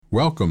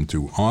Welcome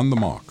to On the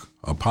Mark,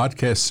 a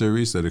podcast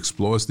series that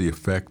explores the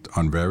effect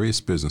on various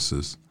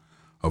businesses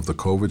of the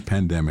COVID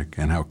pandemic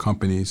and how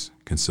companies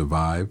can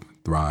survive,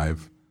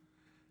 thrive,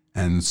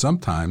 and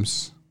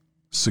sometimes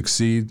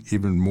succeed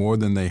even more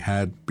than they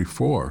had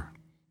before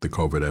the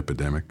COVID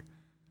epidemic.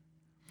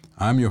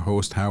 I'm your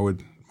host,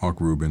 Howard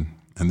Mark Rubin,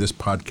 and this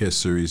podcast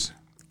series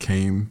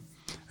came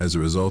as a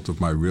result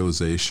of my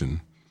realization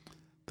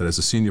that as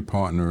a senior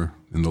partner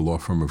in the law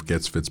firm of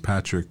Getz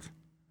Fitzpatrick,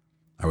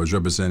 I was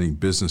representing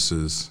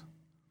businesses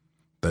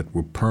that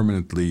were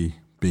permanently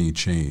being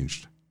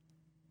changed.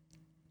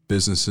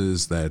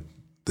 Businesses that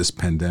this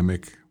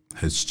pandemic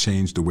has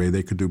changed the way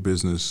they could do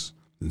business,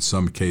 in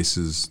some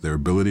cases, their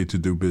ability to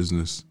do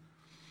business.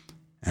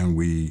 And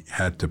we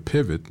had to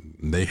pivot,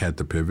 and they had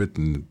to pivot,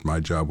 and my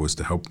job was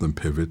to help them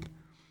pivot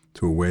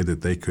to a way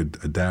that they could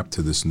adapt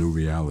to this new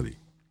reality.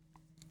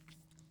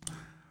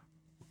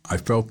 I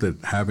felt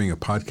that having a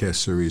podcast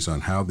series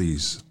on how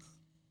these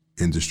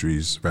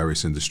industries,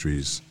 various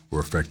industries, were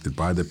affected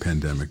by the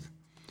pandemic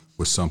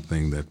was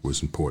something that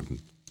was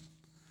important.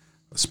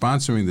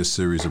 Sponsoring this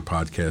series of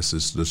podcasts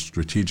is the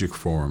Strategic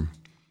Forum,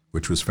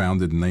 which was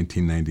founded in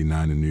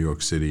 1999 in New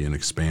York City and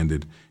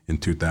expanded in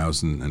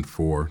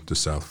 2004 to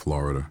South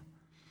Florida.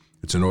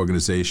 It's an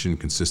organization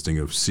consisting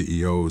of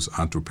CEOs,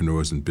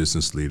 entrepreneurs, and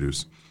business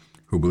leaders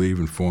who believe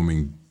in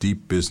forming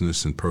deep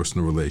business and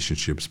personal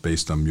relationships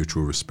based on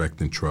mutual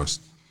respect and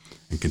trust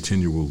and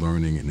continual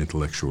learning and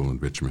intellectual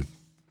enrichment.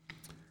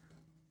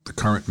 The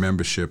current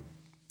membership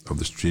of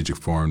the Strategic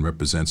Forum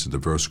represents a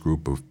diverse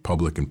group of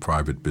public and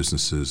private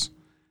businesses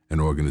and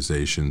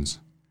organizations,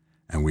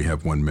 and we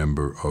have one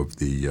member of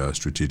the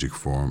Strategic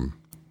Forum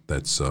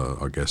that's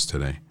our guest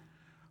today.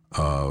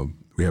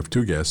 We have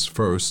two guests.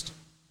 First,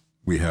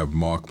 we have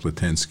Mark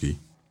Plotensky,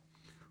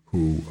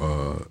 who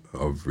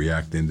of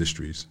React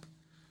Industries.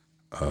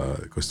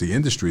 Because the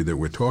industry that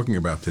we're talking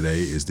about today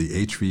is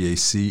the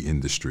HVAC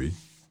industry,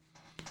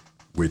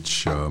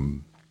 which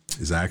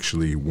is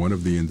actually one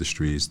of the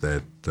industries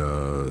that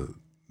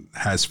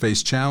has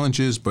faced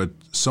challenges, but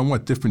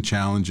somewhat different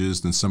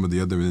challenges than some of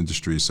the other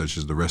industries, such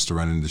as the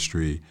restaurant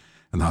industry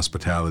and the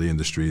hospitality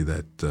industry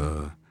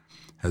that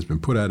has been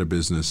put out of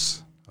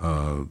business.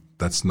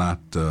 That's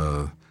not,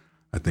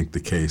 I think, the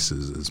case,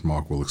 as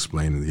Mark will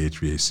explain, in the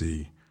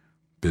HVAC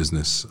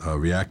business.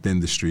 React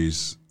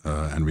Industries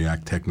and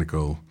React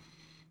Technical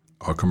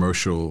are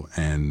commercial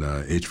and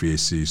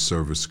HVAC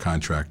service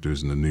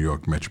contractors in the New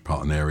York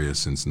metropolitan area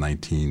since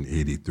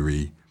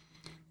 1983.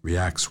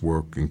 React's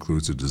work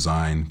includes the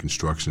design,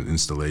 construction,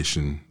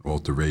 installation,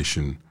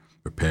 alteration,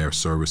 repair,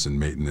 service, and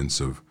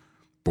maintenance of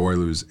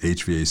boilers,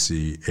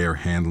 HVAC, air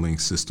handling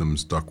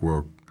systems,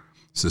 ductwork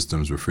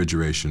systems,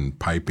 refrigeration,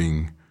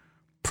 piping,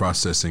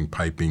 processing,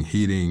 piping,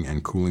 heating,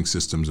 and cooling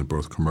systems in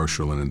both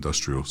commercial and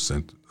industrial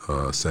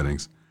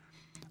settings.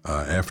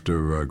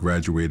 After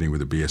graduating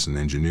with a BS in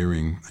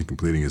engineering and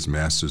completing his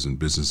master's in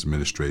business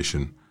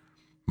administration,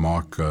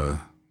 Mark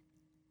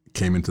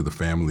came into the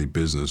family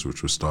business,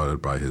 which was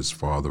started by his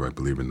father, I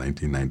believe, in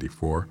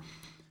 1994,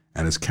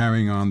 and is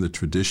carrying on the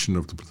tradition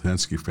of the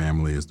Plotensky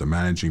family as the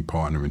managing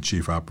partner and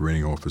chief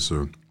operating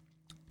officer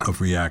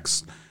of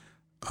React's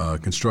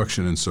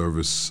construction and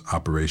service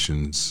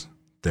operations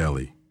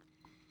daily.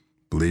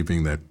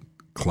 Believing that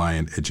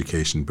client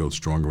education builds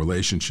stronger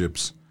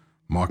relationships,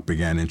 Mark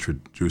began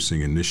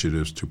introducing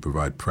initiatives to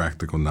provide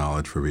practical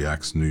knowledge for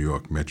React's New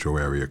York metro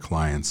area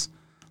clients,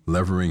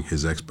 leveraging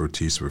his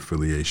expertise of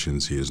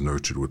affiliations he has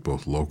nurtured with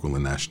both local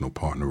and national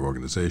partner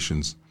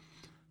organizations,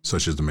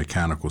 such as the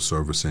Mechanical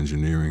Service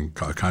Engineering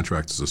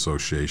Contractors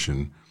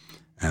Association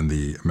and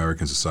the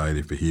American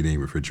Society for Heating,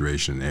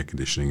 Refrigeration, and Air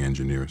Conditioning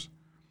Engineers.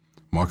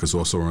 Mark has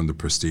also earned the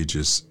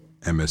prestigious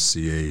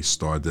MSCA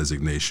Star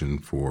designation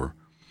for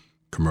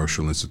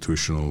commercial,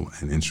 institutional,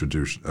 and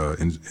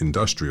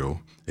industrial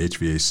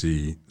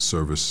HVAC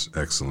service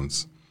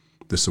excellence.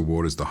 This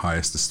award is the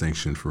highest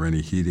distinction for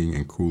any heating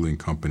and cooling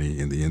company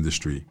in the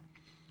industry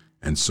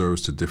and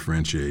serves to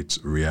differentiate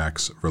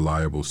React's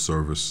reliable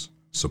service,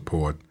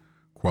 support,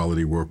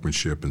 quality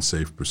workmanship, and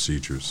safe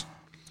procedures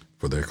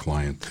for their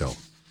clientele.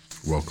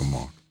 Welcome,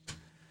 Mark.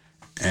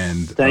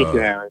 And thank you,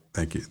 Howard.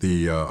 Thank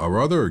you. Our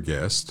other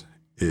guest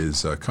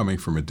is coming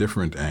from a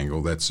different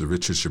angle. That's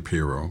Richard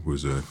Shapiro,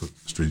 who's a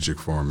Strategic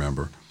Forum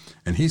member,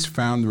 and he's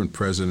founder and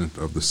president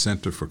of the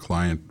Center for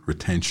Client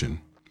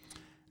Retention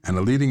and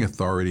a leading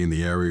authority in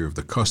the area of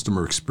the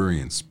customer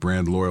experience,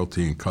 brand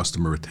loyalty, and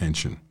customer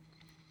retention.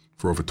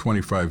 For over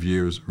 25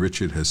 years,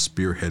 Richard has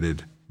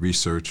spearheaded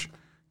research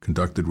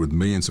conducted with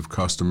millions of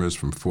customers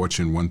from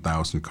Fortune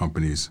 1000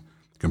 companies,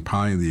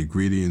 compiling the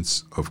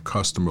ingredients of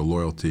customer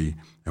loyalty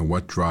and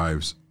what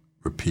drives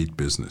repeat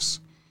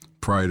business.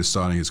 Prior to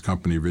starting his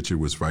company, Richard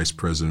was vice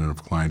president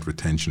of client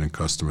retention and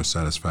customer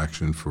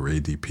satisfaction for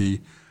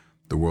ADP,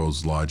 the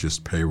world's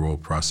largest payroll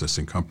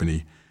processing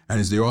company, and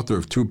is the author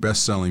of two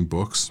best-selling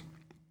books,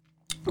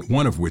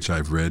 one of which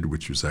I've read,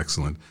 which was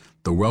excellent,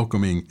 The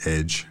Welcoming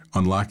Edge,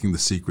 Unlocking the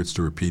Secrets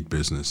to Repeat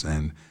Business,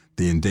 and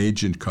The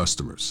Engaged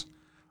Customers,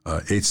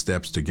 8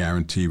 Steps to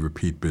Guarantee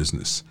Repeat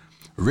Business.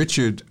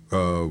 Richard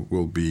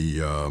will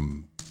be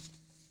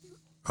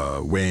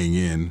weighing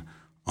in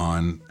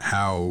on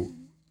how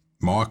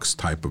Mark's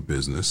type of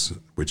business,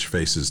 which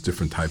faces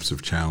different types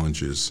of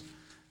challenges,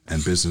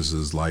 and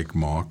businesses like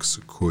Mark's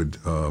could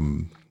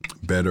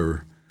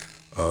better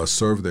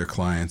serve their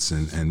clients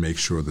and make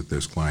sure that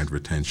there's client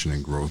retention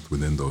and growth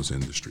within those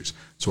industries.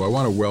 So I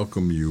want to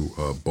welcome you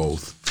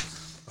both.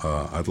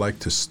 I'd like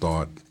to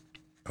start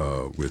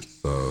with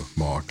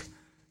Mark.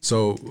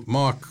 So,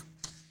 Mark,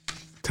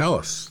 tell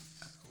us,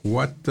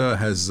 what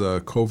has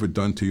COVID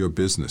done to your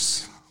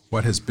business?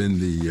 What has been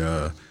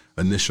the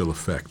initial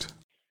effect?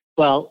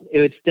 Well,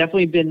 it's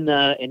definitely been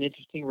an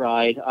interesting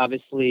ride.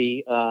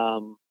 Obviously,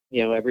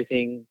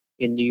 everything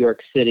in New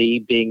York City,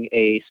 being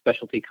a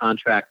specialty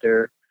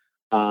contractor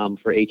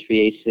for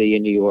HVAC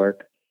in New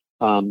York,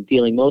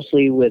 dealing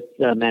mostly with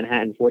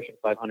Manhattan Fortune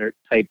 500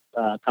 type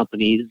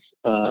companies.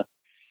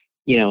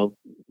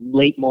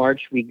 Late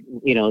March,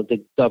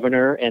 the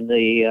governor and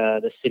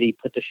the city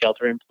put the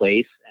shelter in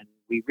place, and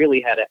we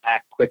really had to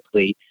act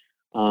quickly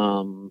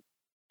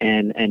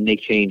and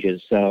make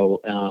changes.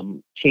 So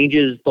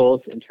changes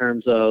both in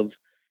terms of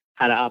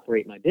how to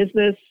operate my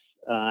business,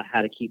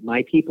 how to keep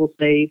my people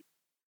safe,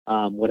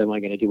 what am I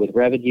going to do with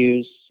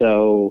revenues.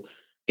 So,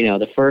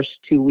 the first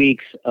 2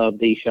 weeks of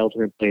the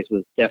shelter in place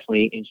was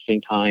definitely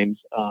interesting times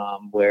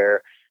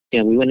where,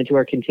 we went into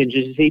our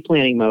contingency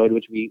planning mode,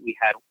 which we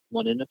had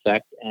one in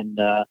effect. And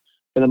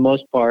for the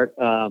most part,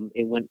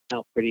 it went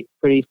out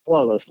pretty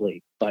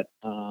flawlessly. But,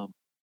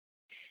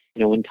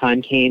 when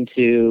time came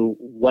to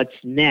what's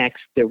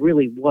next, there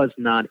really was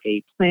not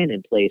a plan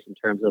in place in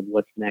terms of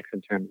what's next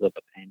in terms of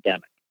a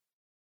pandemic.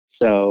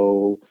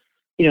 So,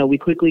 we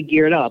quickly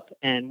geared up.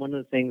 And one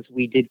of the things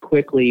we did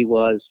quickly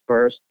was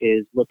first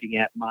is looking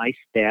at my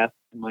staff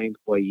and my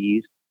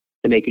employees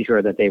and making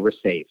sure that they were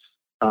safe.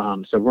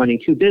 So running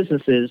two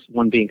businesses,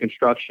 one being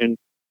construction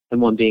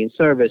and one being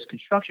service,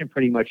 construction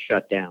pretty much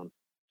shut down.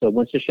 So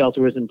once the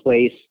shelter was in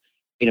place,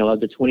 of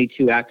the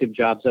 22 active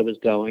jobs that was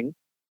going,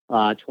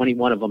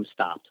 21 of them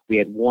stopped. We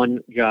had one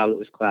job that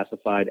was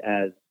classified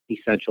as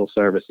essential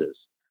services.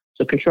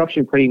 So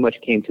construction pretty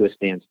much came to a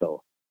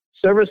standstill.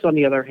 Service, on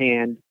the other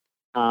hand,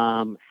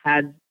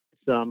 had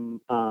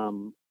some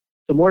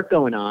work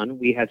going on.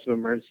 We had some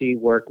emergency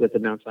work with the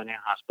Mount Sinai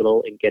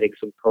Hospital in getting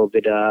some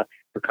COVID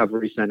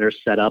recovery centers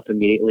set up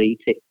immediately,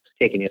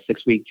 taking a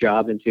 6-week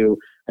job into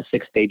a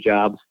 6-day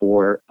job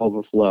for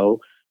overflow.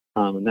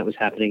 And that was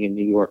happening in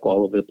New York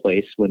all over the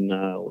place when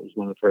it was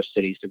one of the first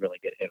cities to really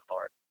get hit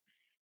hard.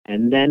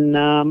 And then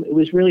it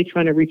was really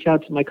trying to reach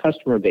out to my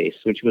customer base,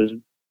 which was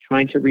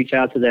trying to reach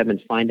out to them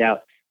and find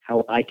out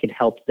how I could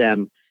help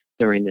them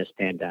during this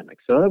pandemic.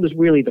 So that was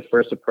really the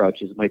first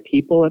approach, is my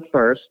people at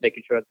first,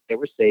 making sure that they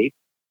were safe,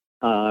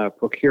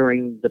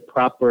 procuring the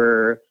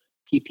proper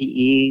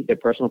PPE, the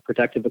personal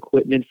protective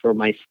equipment for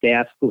my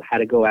staff who had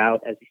to go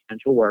out as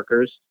essential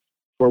workers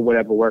for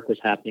whatever work was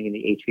happening in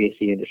the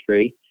HVAC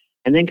industry,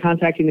 and then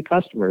contacting the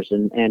customers.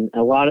 And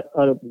a lot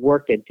of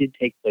work that did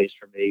take place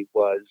for me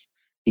was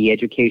the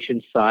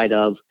education side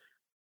of,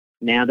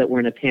 now that we're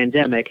in a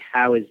pandemic,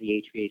 how is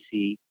the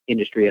HVAC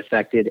industry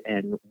affected,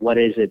 and what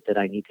is it that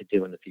I need to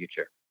do in the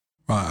future?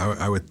 Well,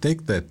 I would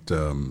think that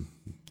the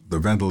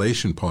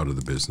ventilation part of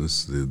the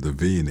business, the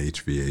V in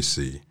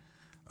HVAC,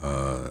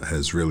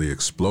 has really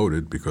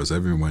exploded because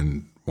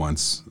everyone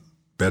wants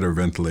better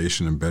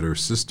ventilation and better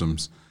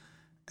systems.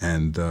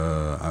 And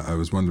I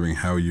was wondering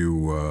how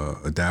you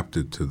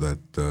adapted to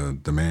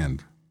that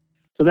demand.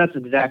 So that's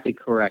exactly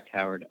correct,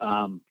 Howard.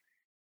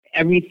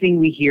 Everything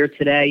we hear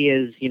today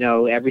is,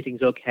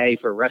 everything's okay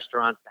for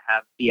restaurants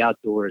to be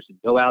outdoors and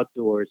go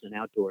outdoors and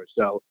outdoors.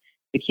 So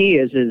the key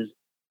is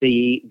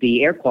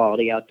the air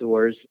quality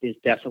outdoors is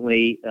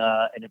definitely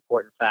an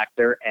important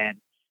factor. And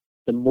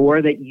the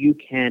more that you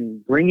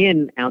can bring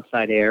in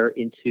outside air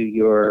into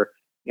your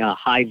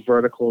high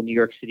vertical New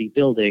York City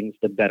buildings,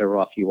 the better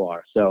off you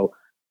are. So,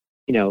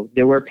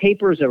 there were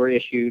papers that were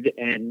issued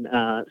and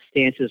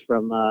stances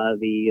from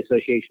the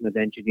Association of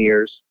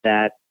Engineers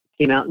that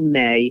came out in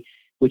May,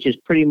 which is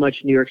pretty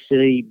much New York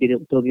City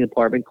Building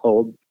Department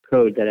code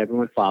that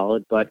everyone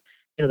followed. But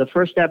the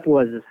first step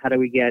was how do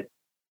we get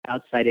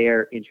outside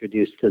air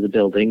introduced to the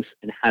buildings,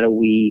 and how do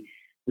we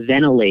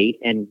ventilate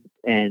and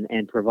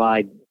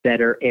provide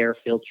better air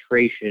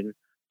filtration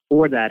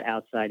for that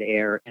outside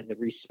air and the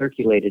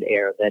recirculated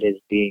air that is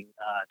being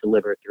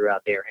delivered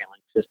throughout the air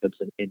handling systems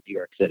in New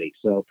York City.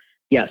 So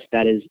yes,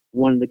 that is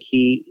one of the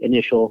key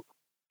initial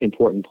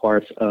important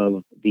parts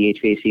of the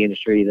HVAC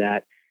industry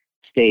that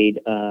stayed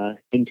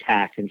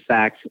intact. In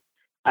fact,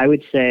 I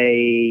would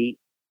say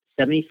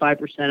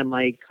 75% of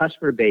my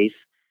customer base,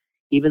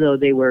 even though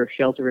they were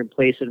shelter in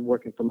place and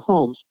working from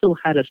home, still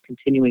had us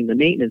continuing the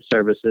maintenance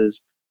services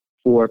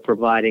for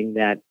providing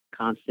that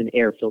constant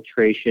air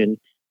filtration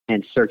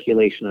and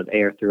circulation of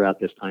air throughout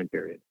this time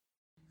period.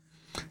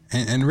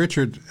 And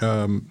Richard,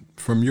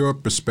 from your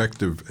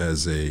perspective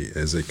as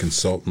a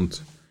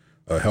consultant,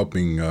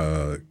 helping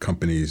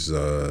companies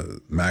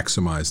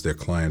maximize their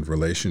client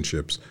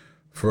relationships,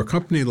 for a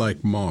company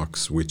like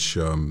Mark's, which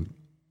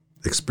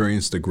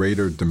experienced a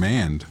greater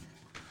demand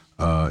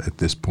at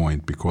this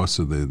point because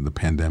of the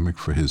pandemic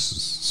for his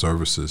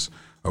services.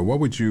 What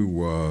would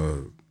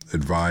you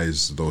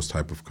advise those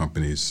type of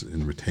companies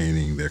in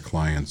retaining their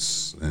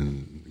clients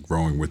and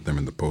growing with them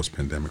in the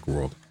post-pandemic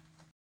world?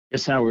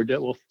 Yes, Howard.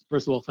 Well,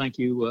 first of all, thank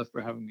you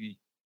for having me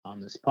on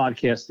this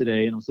podcast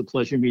today. And it was a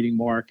pleasure meeting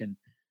Mark. And,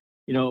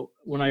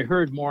 when I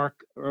heard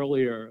Mark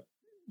earlier,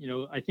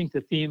 I think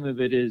the theme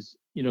of it is,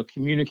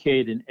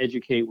 communicate and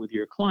educate with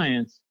your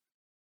clients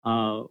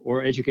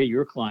or educate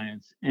your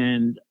clients.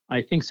 And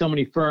I think so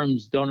many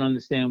firms don't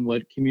understand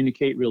what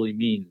communicate really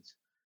means.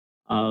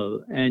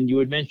 And you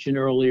had mentioned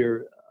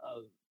earlier,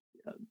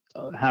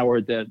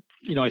 Howard, that,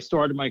 I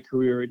started my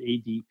career at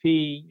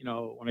ADP.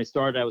 When I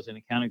started, I was an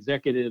account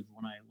executive.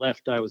 When I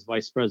left, I was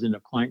vice president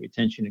of client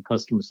retention and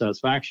customer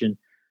satisfaction.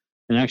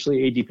 And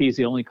actually, ADP is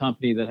the only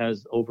company that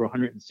has over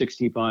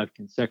 165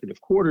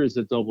 consecutive quarters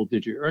of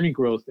double-digit earning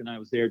growth, and I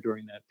was there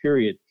during that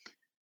period.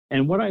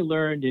 And what I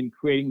learned in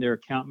creating their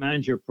account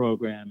manager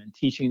program and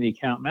teaching the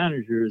account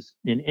managers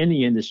in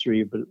any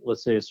industry, but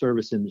let's say a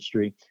service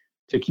industry,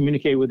 to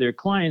communicate with their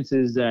clients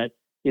is that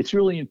it's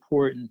really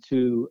important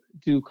to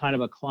do kind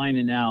of a client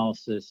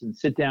analysis and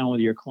sit down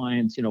with your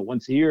clients,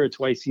 once a year or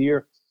twice a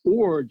year,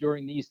 or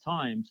during these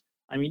times.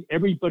 I mean,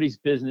 everybody's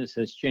business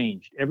has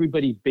changed.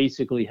 Everybody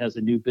basically has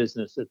a new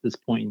business at this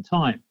point in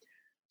time.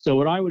 So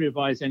what I would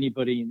advise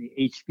anybody in the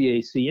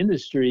HVAC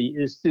industry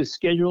is to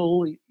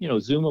schedule,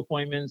 Zoom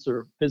appointments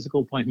or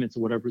physical appointments or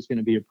whatever is going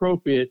to be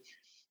appropriate,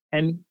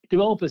 and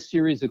develop a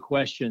series of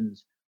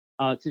questions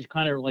to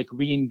kind of like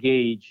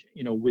re-engage,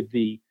 with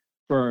the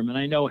firm. And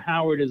I know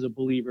Howard is a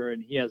believer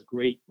and he has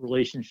great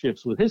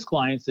relationships with his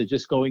clients that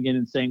just going in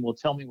and saying, well,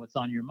 tell me what's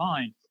on your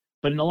mind.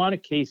 But in a lot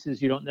of cases,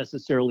 you don't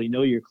necessarily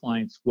know your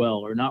clients well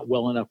or not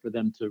well enough for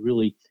them to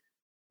really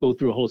go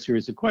through a whole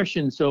series of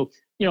questions. So,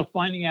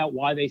 finding out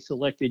why they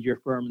selected your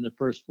firm in the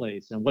first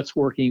place and what's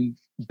working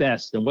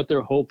best and what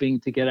they're hoping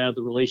to get out of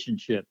the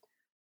relationship.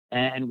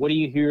 And what do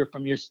you hear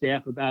from your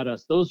staff about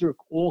us? Those are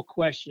all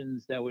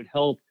questions that would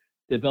help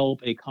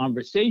develop a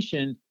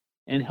conversation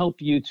and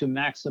help you to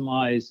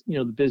maximize,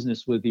 the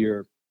business with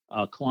your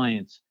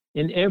clients.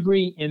 In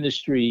every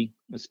industry,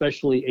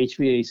 especially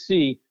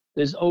HVAC,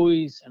 there's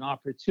always an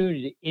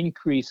opportunity to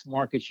increase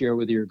market share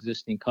with your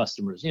existing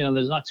customers.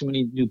 There's not too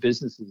many new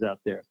businesses out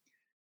there.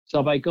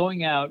 So by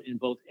going out and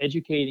both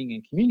educating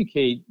and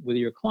communicate with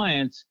your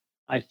clients,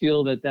 I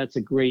feel that that's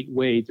a great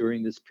way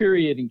during this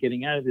period and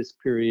getting out of this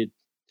period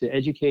to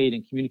educate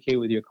and communicate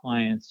with your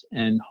clients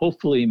and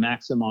hopefully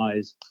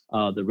maximize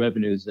the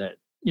revenues that,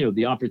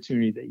 the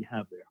opportunity that you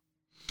have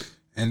there.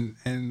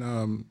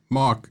 And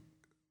Mark,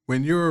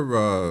 when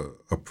you're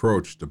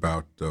approached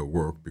about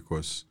work,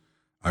 because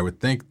I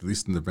would think, at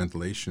least in the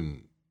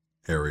ventilation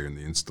area and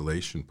the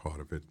installation part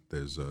of it,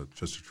 there's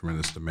just a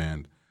tremendous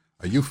demand.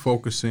 Are you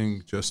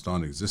focusing just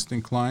on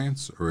existing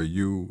clients, or are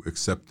you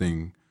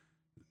accepting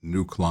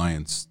new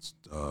clients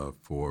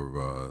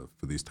for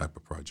these type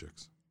of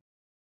projects?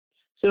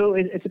 So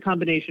it's a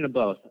combination of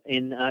both.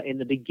 In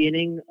the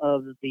beginning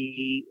of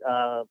the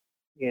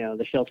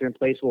the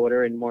shelter-in-place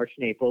order in March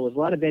and April, was a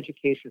lot of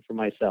education for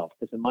myself,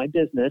 because in my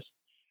business,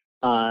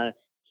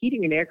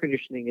 heating and air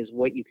conditioning is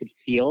what you could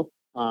feel.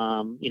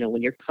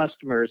 When you're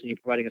customers and you're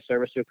providing a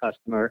service to a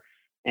customer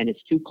and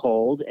it's too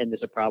cold and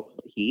there's a problem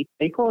with the heat,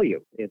 they call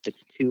you. If it's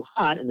too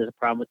hot and there's a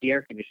problem with the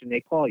air conditioning, they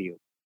call you.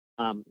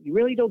 You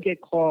really don't get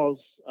calls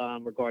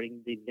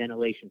regarding the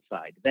ventilation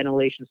side. The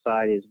ventilation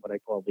side is what I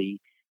call the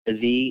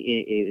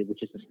V,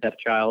 which is the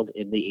stepchild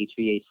in the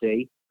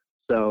HVAC.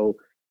 So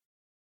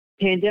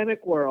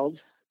pandemic world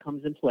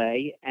comes in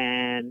play,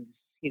 and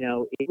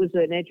it was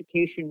an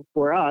education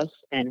for us,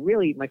 and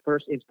really my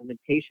first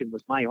implementation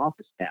was my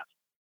office staff.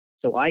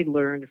 So I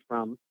learned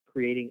from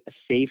creating a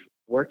safe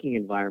working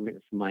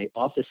environment for my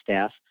office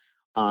staff,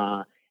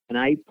 and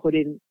I put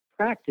in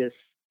practice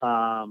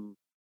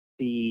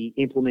the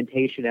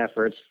implementation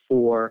efforts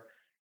for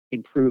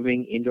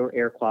improving indoor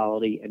air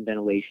quality and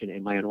ventilation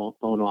in my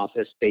own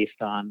office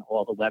based on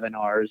all the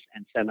webinars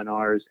and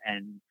seminars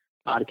and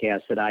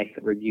podcasts that I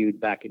had reviewed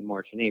back in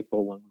March and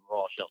April when we were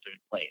all sheltered in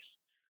place.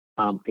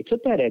 I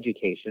took that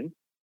education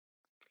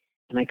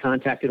and I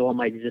contacted all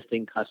my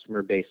existing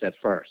customer base at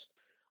first.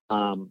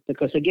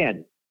 Because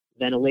again,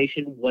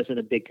 ventilation wasn't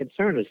a big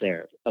concern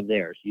of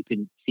theirs. You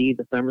can see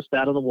the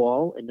thermostat on the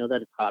wall and know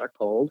that it's hot or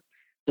cold,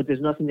 but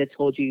there's nothing that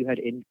told you had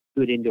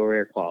good indoor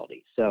air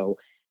quality. So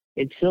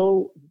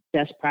until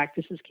best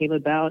practices came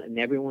about and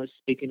everyone was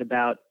speaking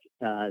about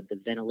the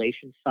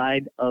ventilation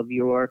side of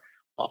your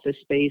office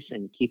space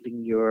and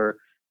keeping your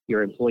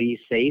employees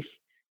safe,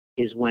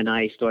 is when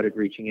I started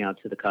reaching out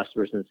to the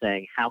customers and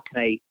saying, how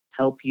can I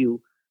help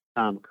you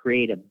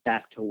create a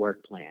back to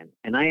work plan?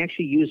 And I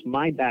actually used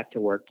my back to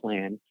work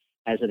plan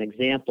as an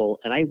example,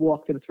 and I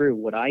walked them through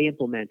what I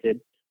implemented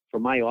for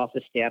my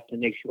office staff to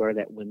make sure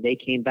that when they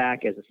came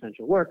back as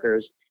essential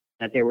workers,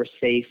 that they were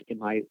safe in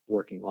my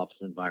working office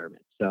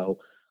environment. So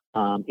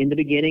in the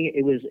beginning,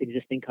 it was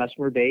existing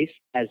customer base.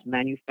 As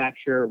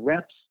manufacturer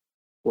reps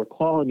were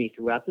calling me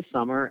throughout the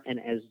summer. And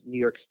as New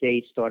York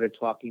State started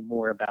talking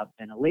more about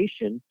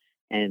ventilation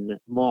and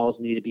malls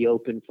need to be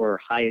open for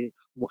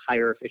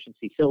higher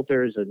efficiency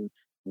filters, and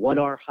what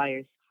are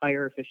higher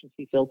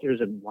efficiency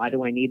filters and why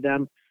do I need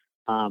them?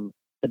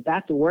 The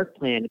back to work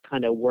plan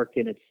kind of worked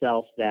in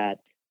itself that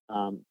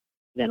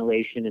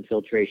ventilation and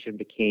filtration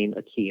became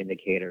a key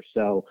indicator.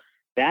 So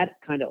that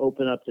kind of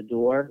opened up the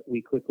door.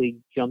 We quickly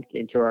jumped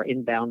into our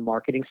inbound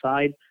marketing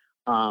side,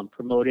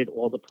 promoted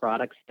all the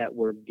products that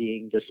were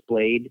being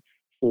displayed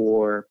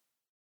for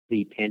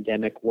the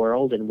pandemic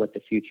world and what the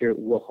future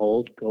will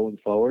hold going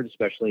forward,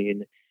 especially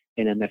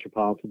in a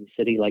metropolitan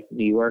city like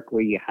New York,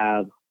 where you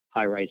have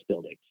high-rise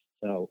buildings.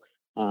 So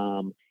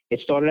it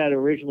started out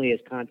originally as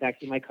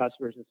contacting my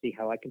customers and see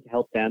how I can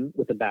help them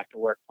with a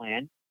back-to-work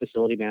plan,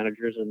 facility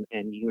managers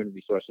and human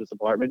resources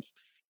departments,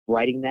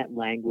 writing that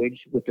language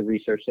with the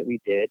research that we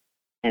did,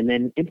 and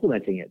then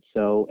implementing it.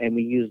 So, and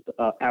we used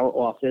our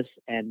office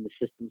and the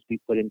systems we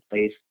put in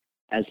place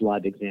as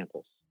live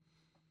examples.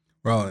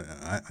 Well,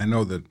 I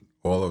know that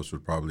all of us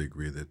would probably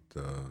agree that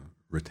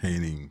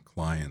retaining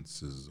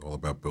clients is all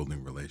about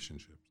building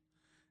relationships.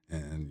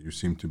 And you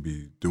seem to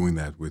be doing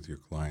that with your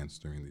clients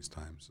during these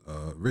times.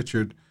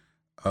 Richard,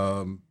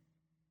 I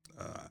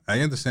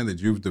understand that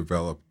you've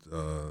developed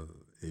a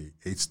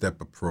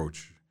 8-step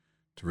approach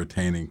to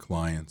retaining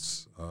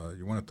clients.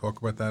 You want to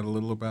talk about that a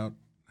little, about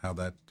how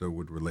that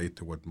would relate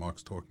to what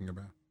Mark's talking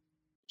about?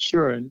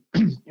 Sure. And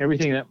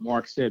everything that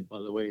Mark said, by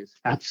the way, is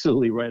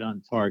absolutely right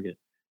on target.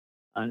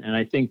 And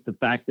I think the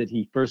fact that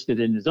he first did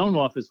it in his own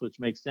office, which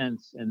makes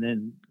sense, and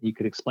then he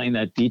could explain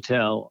that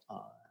detail,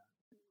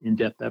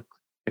 in-depth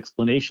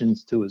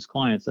explanations to his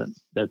clients,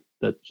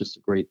 that's just a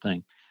great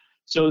thing.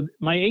 So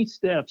my 8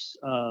 steps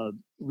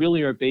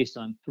really are based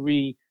on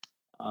 3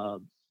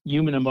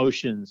 human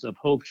emotions of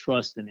hope,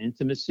 trust, and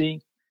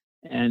intimacy.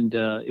 And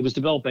it was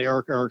developed by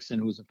Erik Erikson,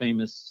 who was a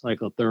famous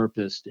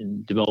psychotherapist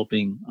in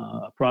developing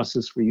a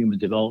process for human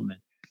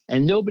development.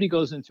 And nobody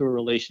goes into a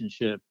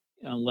relationship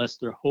unless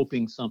they're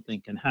hoping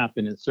something can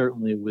happen. And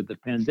certainly with the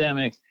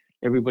pandemic,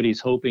 everybody's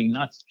hoping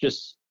not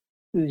just,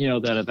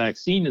 that a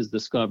vaccine is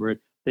discovered.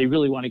 They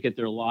really want to get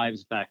their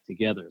lives back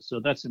together. So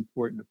that's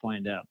important to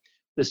find out.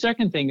 The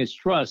second thing is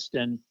trust.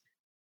 And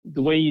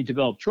the way you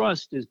develop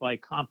trust is by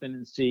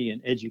competency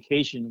and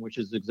education, which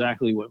is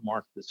exactly what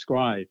Mark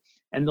described.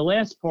 And the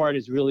last part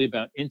is really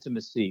about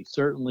intimacy,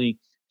 certainly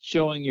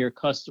showing your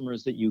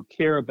customers that you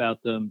care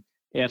about them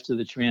after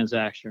the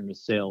transaction or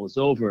sale is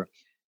over.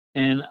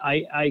 And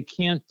I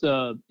can't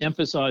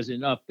emphasize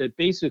enough that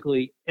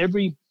basically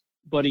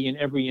everybody in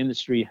every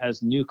industry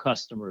has new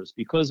customers.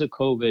 Because of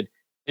COVID,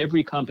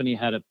 every company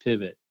had to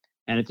pivot.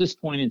 And at this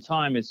point in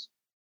time,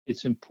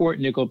 it's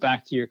important to go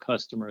back to your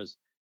customers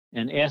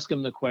and ask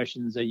them the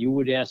questions that you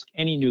would ask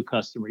any new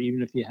customer,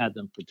 even if you had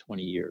them for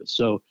 20 years.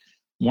 So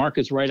Mark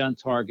is right on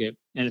target,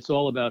 and it's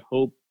all about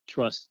hope,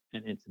 trust,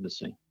 and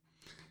intimacy.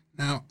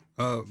 Now,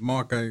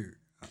 Mark,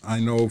 I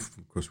know,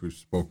 because we've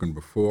spoken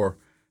before,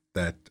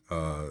 that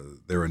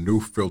there are new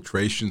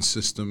filtration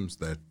systems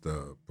that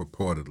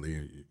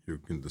purportedly, you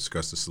can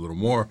discuss this a little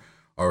more,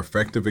 are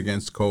effective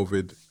against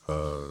COVID.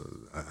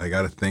 I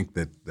got to think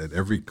that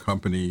every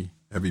company,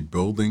 every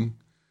building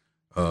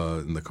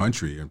in the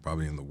country and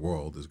probably in the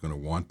world is going to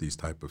want these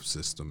type of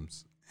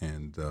systems.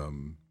 And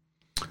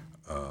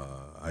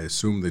I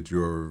assume that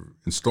you're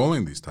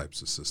installing these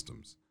types of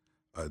systems.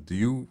 Do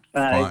you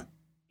find,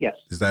 yes.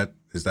 Is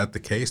that the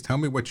case? Tell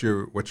me what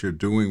you're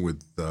doing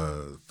with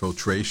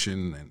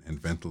filtration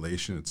and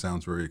ventilation. It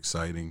sounds very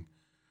exciting.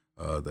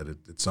 That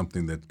it's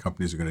something that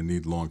companies are going to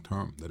need long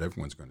term. That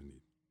everyone's going to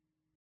need.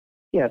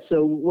 Yeah.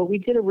 So what we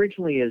did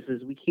originally is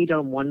we keyed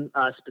on one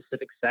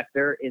specific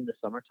sector in the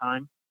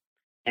summertime,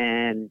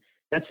 and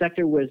that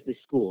sector was the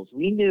schools.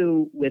 We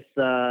knew with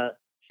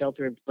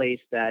shelter in place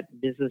that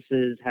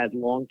businesses had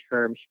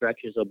long-term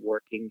stretches of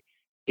working,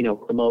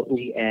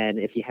 remotely, and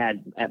if you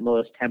had at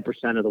most 10%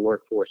 of the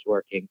workforce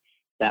working,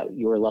 that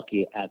you were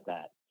lucky at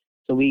that.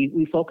 So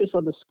we focused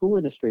on the school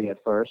industry at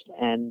first,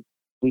 and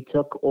we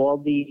took all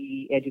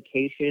the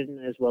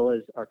education as well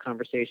as our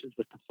conversations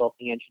with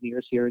consulting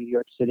engineers here in New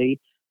York City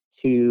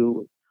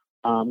to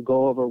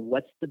go over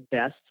what's the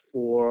best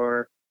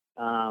for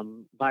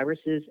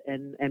viruses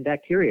and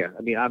bacteria.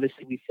 I mean,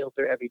 obviously we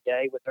filter every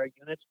day with our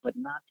units, but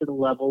not to the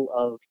level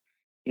of,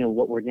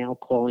 what we're now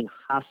calling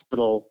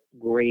hospital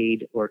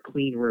grade or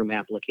clean room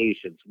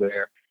applications,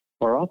 where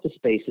our office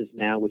spaces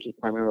now, which is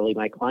primarily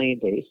my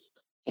client base,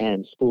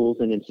 and schools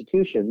and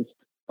institutions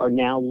are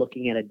now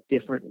looking at a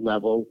different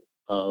level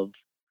of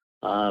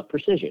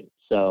precision.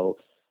 So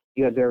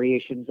you have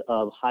variations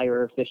of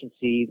higher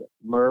efficiency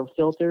MERV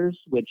filters,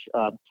 which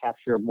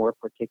capture more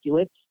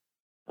particulates.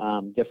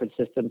 Different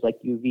systems like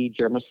UV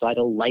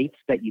germicidal lights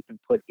that you can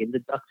put in the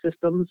duct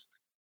systems.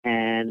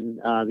 And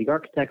the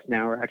architects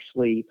now are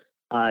actually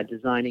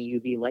designing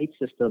UV light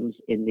systems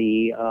in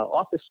the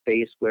office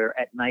space where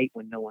at night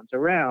when no one's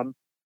around,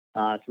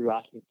 through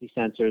occupancy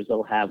sensors,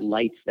 they'll have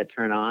lights that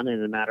turn on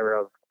in a matter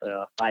of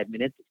 5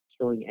 minutes,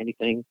 killing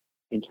anything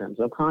in terms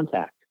of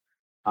contact.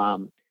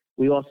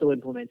 We also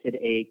implemented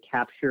a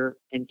capture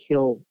and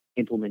kill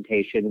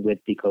implementation with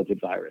the COVID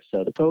virus.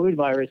 So the COVID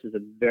virus is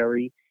a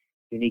very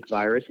unique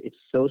virus. It's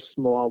so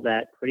small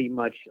that pretty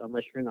much,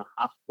 unless you're in a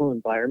hospital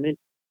environment,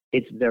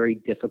 it's very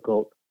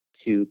difficult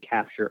to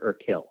capture or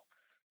kill.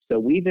 So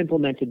we've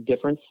implemented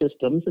different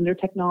systems, and there are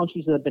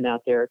technologies that have been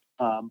out there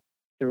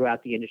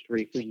throughout the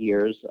industry for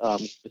years,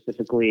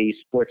 specifically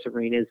sports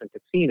arenas and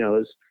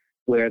casinos,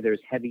 where there's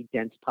heavy,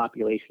 dense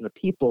population of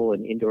people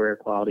and indoor air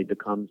quality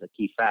becomes a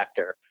key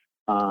factor,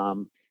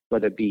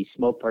 whether it be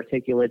smoke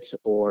particulates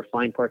or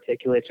fine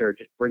particulates or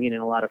just bringing in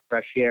a lot of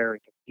fresh air in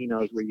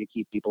casinos where you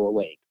keep people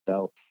awake.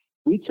 So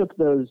we took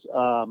those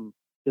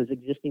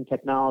existing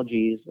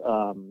technologies,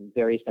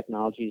 various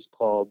technologies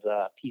called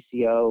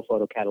PCO,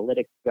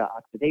 photocatalytic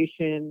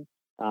oxidation,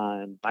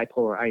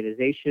 bipolar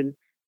ionization,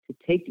 to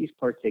take these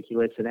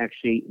particulates and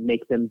actually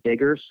make them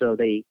bigger so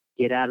they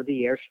get out of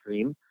the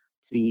airstream,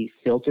 to be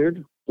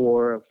filtered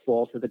or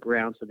fall to the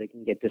ground so they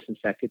can get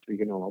disinfected through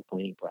your normal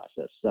cleaning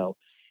process. So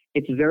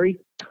it's very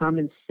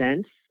common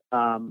sense,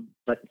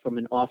 but from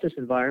an office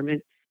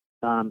environment,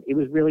 it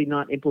was really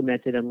not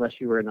implemented unless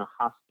you were in a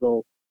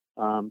hospital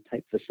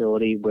type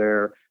facility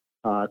where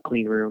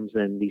clean rooms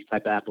and these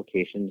type of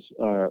applications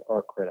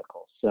are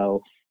critical.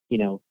 So,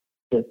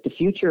 the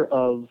future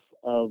of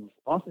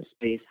office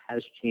space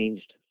has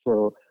changed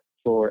for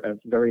a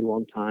very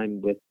long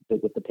time with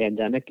the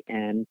pandemic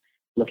and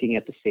looking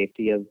at the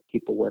safety of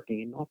people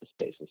working in office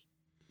spaces.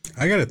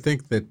 I got to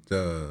think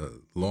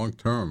that long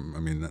term, I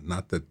mean,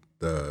 not that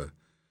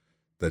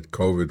that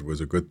COVID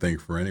was a good thing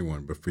for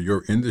anyone, but for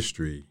your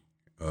industry,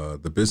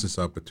 the business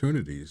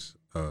opportunities,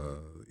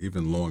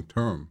 even long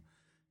term,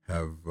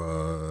 have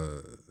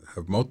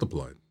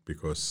multiplied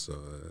because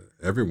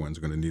everyone's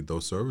going to need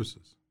those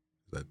services.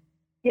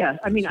 Yeah,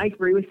 I mean, I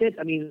agree with it.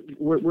 I mean,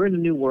 we're in a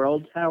new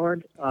world,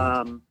 Howard.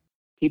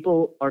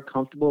 People are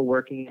comfortable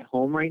working at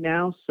home right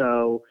now.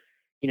 So,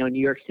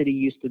 New York City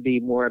used to be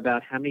more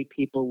about how many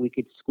people we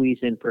could squeeze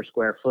in per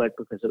square foot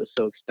because it was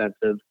so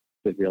expensive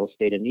with real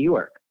estate in New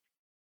York.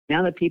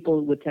 Now that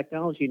people with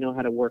technology know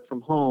how to work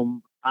from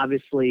home,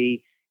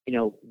 obviously,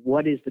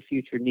 what is the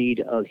future need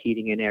of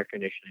heating and air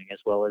conditioning as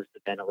well as the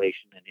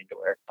ventilation and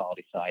indoor air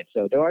quality side?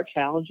 So there are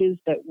challenges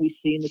that we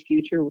see in the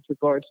future with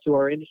regards to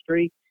our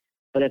industry,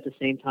 but at the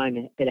same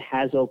time, it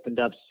has opened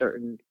up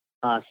certain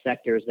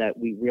sectors that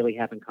we really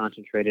haven't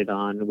concentrated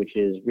on, which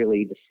is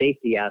really the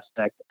safety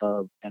aspect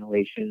of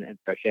ventilation and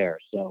fresh air.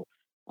 So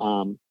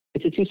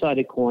it's a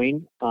two-sided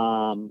coin.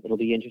 It'll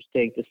be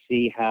interesting to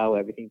see how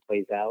everything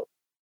plays out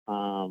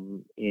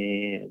once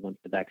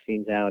the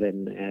vaccine's out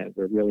and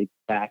we're really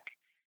back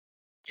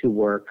to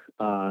work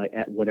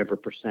at whatever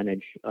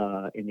percentage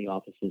in the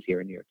offices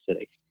here in New York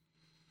City.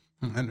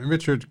 And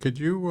Richard, could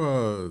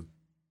you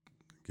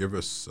give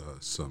us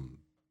some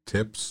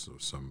tips or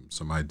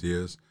some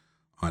ideas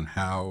on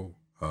how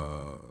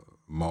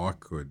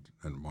Mark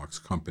and Mark's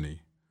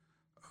company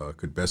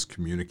could best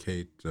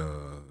communicate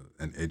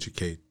and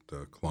educate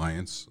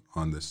clients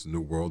on this new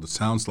world? It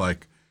sounds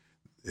like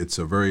it's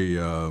a very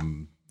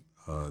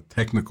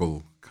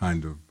technical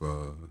kind of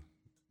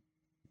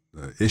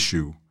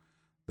issue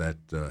that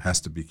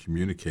has to be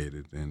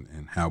communicated,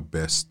 and how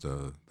best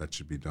that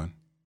should be done.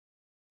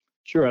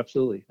 Sure,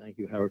 absolutely. Thank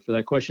you, Howard, for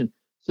that question.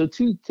 So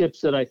 2 tips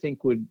that I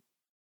think would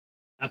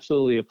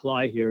absolutely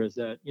apply here is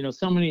that,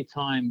 so many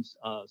times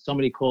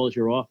somebody calls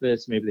your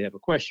office, maybe they have a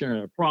question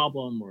or a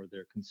problem or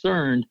they're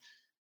concerned.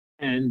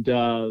 And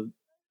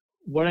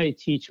what I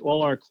teach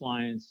all our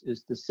clients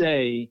is to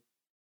say,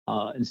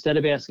 instead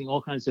of asking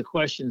all kinds of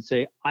questions,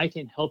 say, I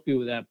can help you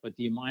with that, but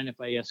do you mind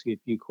if I ask you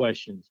a few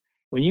questions?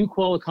 When you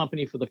call a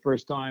company for the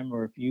first time,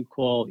 or if you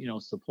call, a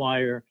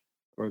supplier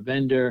or a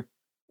vendor,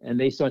 and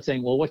they start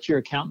saying, well, what's your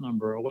account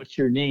number, or what's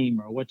your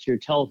name, or what's your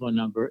telephone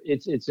number,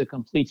 it's a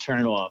complete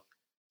turn off.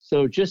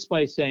 So just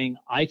by saying,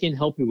 I can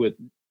help you with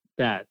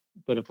that,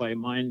 but do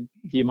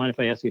you mind if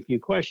I ask you a few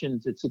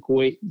questions? It's a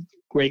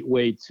great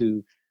way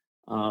to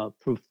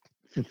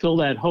fulfill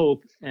that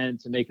hope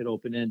and to make it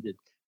open-ended.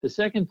 The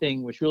second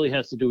thing, which really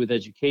has to do with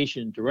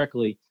education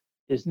directly,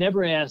 is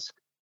never ask,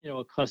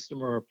 a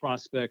customer or a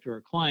prospect or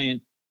a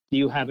client, do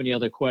you have any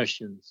other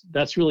questions?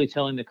 That's really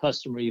telling the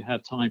customer you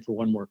have time for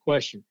one more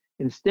question.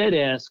 Instead,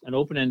 ask an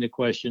open-ended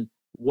question,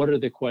 what are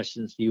the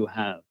questions do you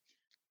have?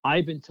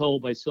 I've been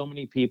told by so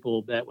many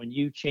people that when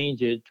you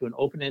change it to an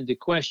open-ended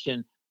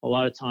question, a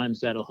lot of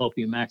times that'll help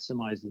you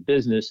maximize the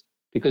business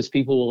because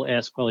people will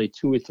ask probably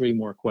 2 or 3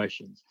 more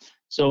questions.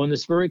 So in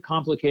this very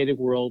complicated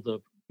world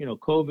of,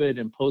 COVID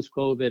and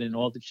post-COVID and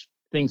all the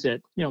things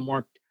that,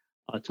 Mark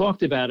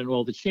talked about and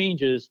all the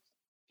changes,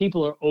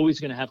 people are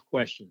always going to have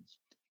questions.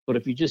 But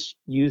if you just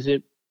use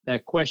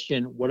that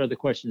question, what other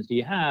questions do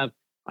you have?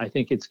 I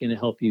think it's going to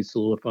help you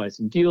solidify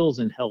some deals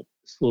and help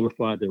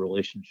solidify the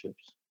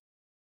relationships.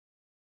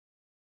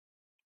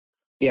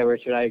 Yeah,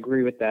 Richard, I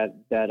agree with that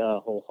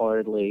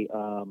wholeheartedly.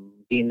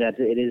 Being that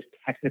it is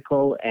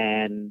technical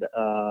and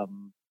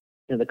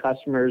the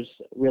customers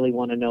really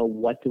want to know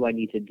what do I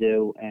need to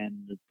do,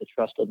 and the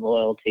trust and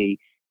loyalty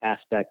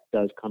aspect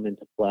does come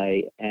into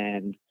play.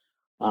 And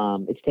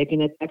It's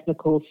taking a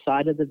technical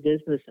side of the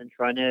business and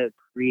trying to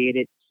create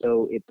it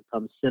so it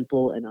becomes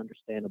simple and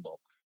understandable.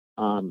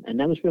 And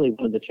that was really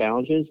one of the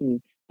challenges.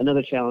 And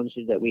another challenge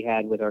that we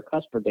had with our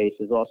customer base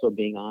is also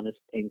being honest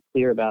and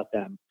clear about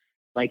them.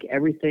 Like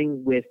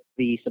everything with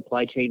the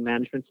supply chain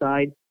management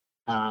side,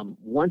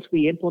 once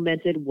we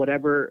implemented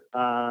whatever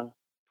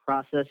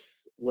process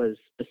was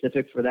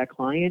specific for that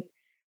client,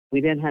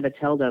 we then had to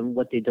tell them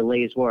what the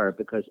delays were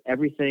because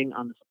everything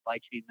on the supply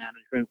chain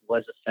management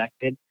was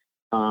affected.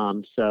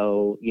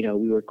 So,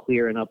 we were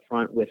clear and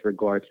upfront with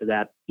regard to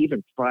that,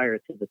 even prior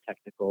to the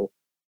technical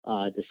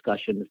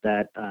discussions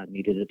that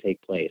needed to take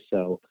place.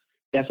 So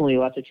definitely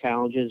lots of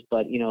challenges,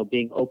 but,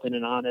 being open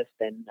and honest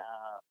and,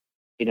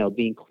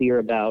 being clear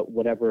about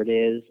whatever it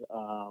is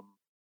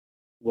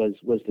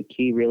was the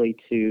key really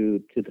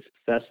to the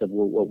success of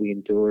what we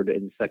endured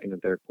in the second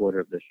and third quarter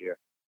of this year.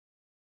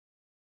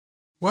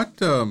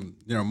 What,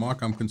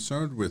 Mark, I'm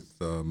concerned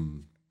with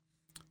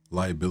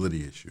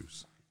liability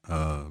issues.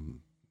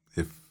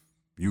 If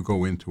you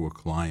go into a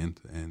client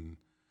and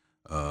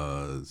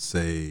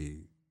say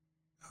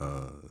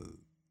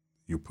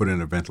you put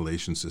in a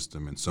ventilation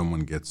system and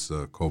someone gets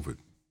COVID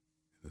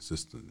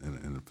assistant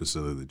in a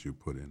facility that you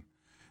put in,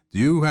 do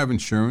you have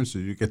insurance? Do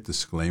you get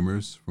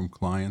disclaimers from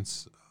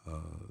clients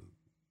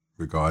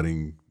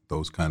regarding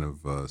those kind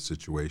of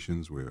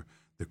situations where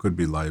there could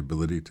be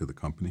liability to the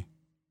company?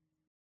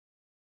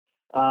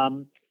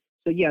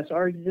 So yes,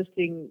 our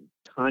existing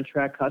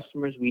contract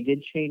customers, we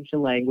did change the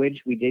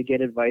language. We did get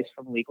advice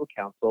from legal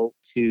counsel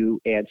to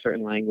add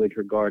certain language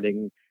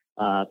regarding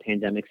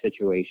pandemic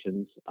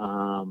situations.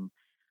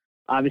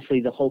 Obviously,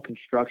 the whole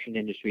construction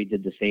industry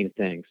did the same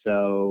thing.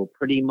 So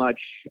pretty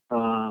much,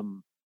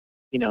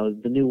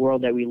 the new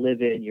world that we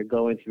live in, you're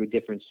going through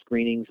different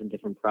screenings and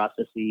different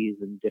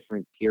processes and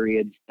different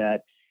periods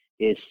that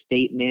is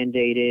state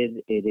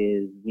mandated. It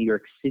is New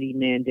York City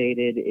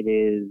mandated. It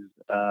is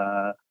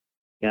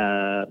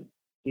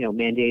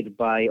mandated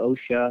by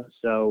OSHA.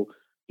 So,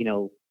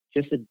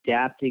 just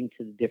adapting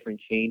to the different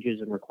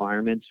changes and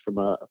requirements from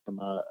a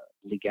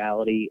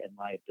legality and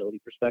liability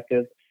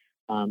perspective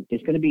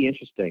is going to be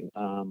interesting.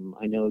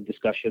 I know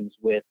discussions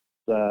with,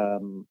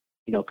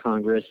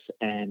 Congress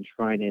and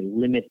trying to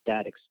limit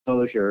that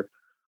exposure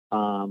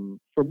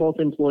for both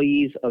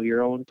employees of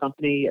your own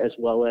company as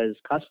well as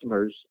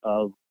customers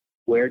of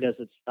where does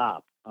it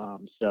stop.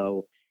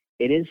 So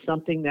it is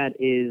something that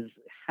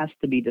has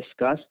to be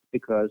discussed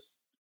because,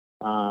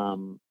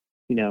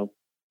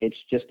 it's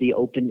just the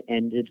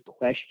open-ended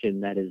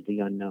question that is the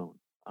unknown.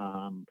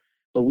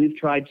 But we've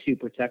tried to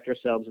protect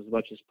ourselves as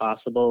much as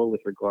possible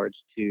with regards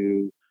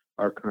to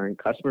our current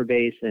customer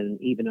base, and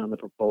even on the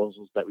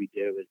proposals that we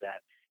do is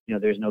that,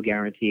 there's no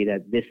guarantee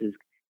that this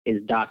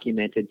is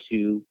documented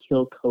to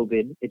kill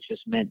COVID. It's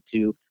just meant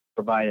to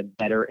provide a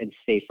better and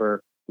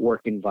safer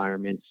work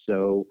environment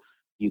so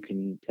you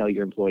can tell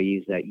your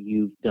employees that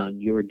you've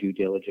done your due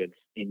diligence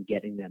in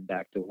getting them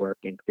back to work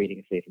and creating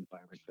a safe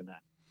environment for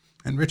that.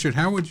 And Richard,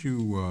 how would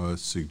you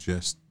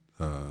suggest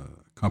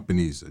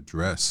companies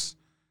address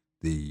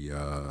the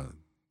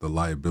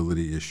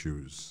liability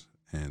issues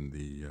and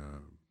the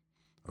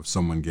of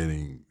someone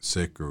getting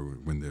sick or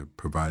when they're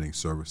providing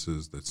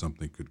services that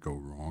something could go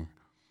wrong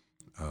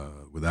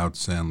without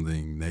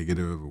sounding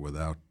negative or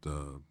without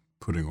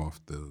putting off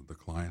the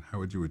client? How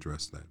would you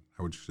address that?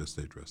 How would you suggest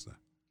they address that?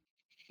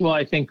 Well,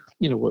 I think,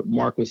 what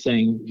Mark was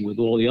saying with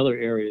all the other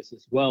areas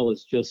as well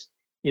is just,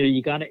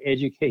 you got to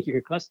educate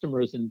your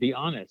customers and be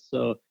honest.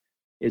 So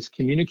it's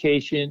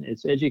communication,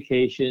 it's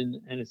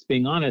education, and it's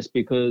being honest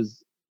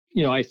because,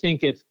 I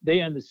think if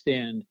they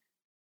understand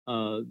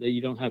that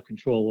you don't have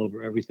control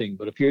over everything,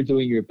 but if you're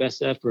doing your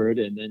best effort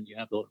and then you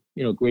have the,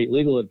 great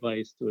legal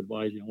advice to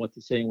advise you on what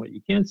to say and what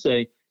you can't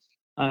say,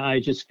 I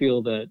just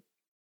feel that,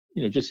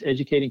 just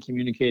educating,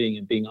 communicating,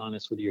 and being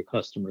honest with your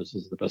customers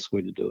is the best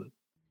way to do it.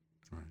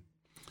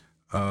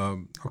 Right.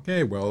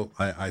 Okay, well,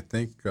 I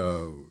think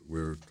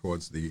we're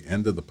towards the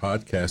end of the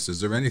podcast.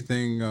 Is there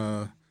anything,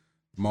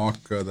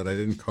 Mark, that I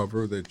didn't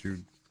cover that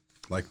you'd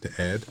like to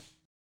add?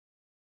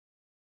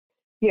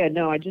 Yeah,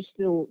 no, I just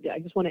want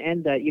to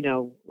end that,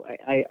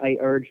 I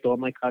urged all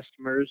my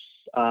customers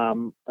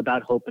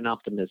about hope and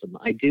optimism.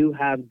 I do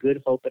have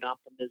good hope and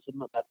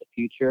optimism about the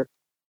future,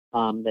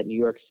 that New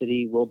York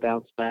City will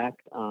bounce back.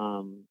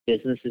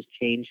 Business has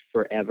changed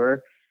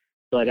forever,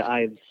 but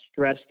I've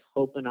stressed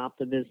hope and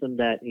optimism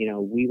that,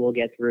 we will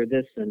get through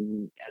this.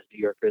 And as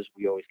New Yorkers,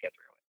 we always get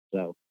through it.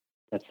 So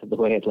that's the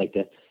way I'd like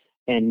to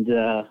end,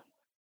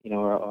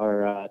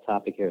 our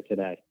topic here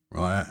today.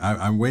 Well,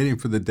 I'm waiting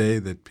for the day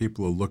that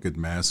people will look at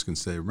masks and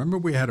say, remember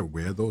we had to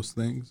wear those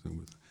things?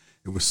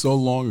 It was so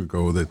long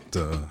ago that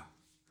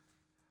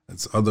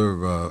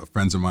other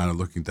friends of mine are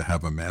looking to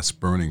have a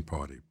mask burning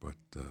party, but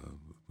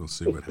we'll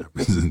see what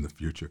happens in the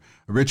future.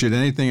 Richard,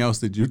 anything else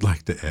that you'd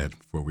like to add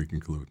before we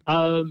conclude?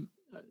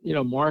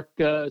 Mark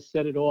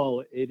said it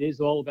all. It is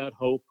all about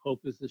hope. Hope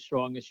is the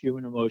strongest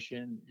human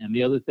emotion. And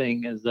the other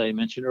thing, as I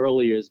mentioned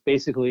earlier, is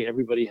basically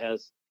everybody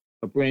has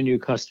a brand new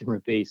customer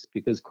base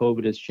because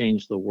COVID has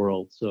changed the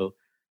world. So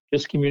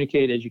just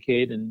communicate,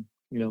 educate, and,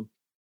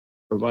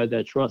 provide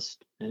that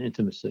trust and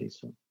intimacy.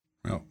 So,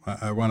 well,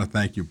 I want to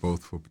thank you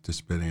both for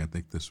participating. I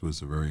think this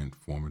was a very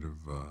informative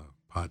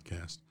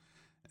podcast,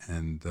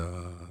 and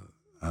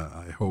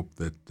I hope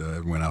that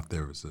everyone out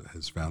there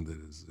has found it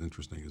as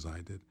interesting as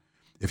I did.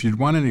 If you'd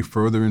want any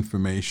further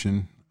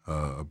information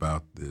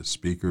about the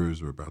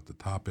speakers or about the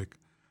topic,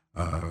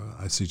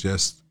 I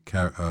suggest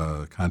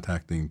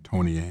contacting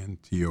Tony Ann,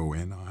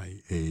 TONIANNE,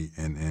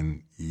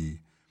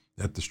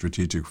 at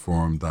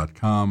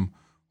thestrategicforum.com,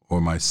 or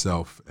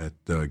myself at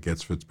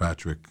Getz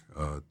Fitzpatrick,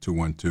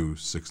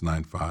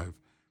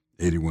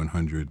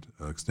 212-695-8100,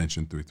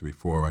 extension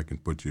 334. I can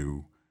put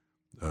you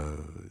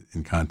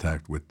in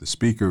contact with the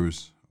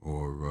speakers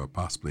or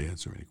possibly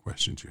answer any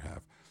questions you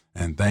have.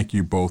 And thank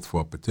you both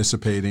for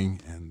participating.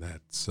 And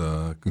that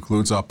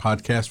concludes our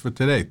podcast for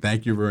today.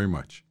 Thank you very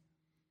much.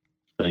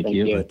 Thank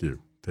you. Thank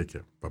you. Take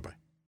care. Bye-bye.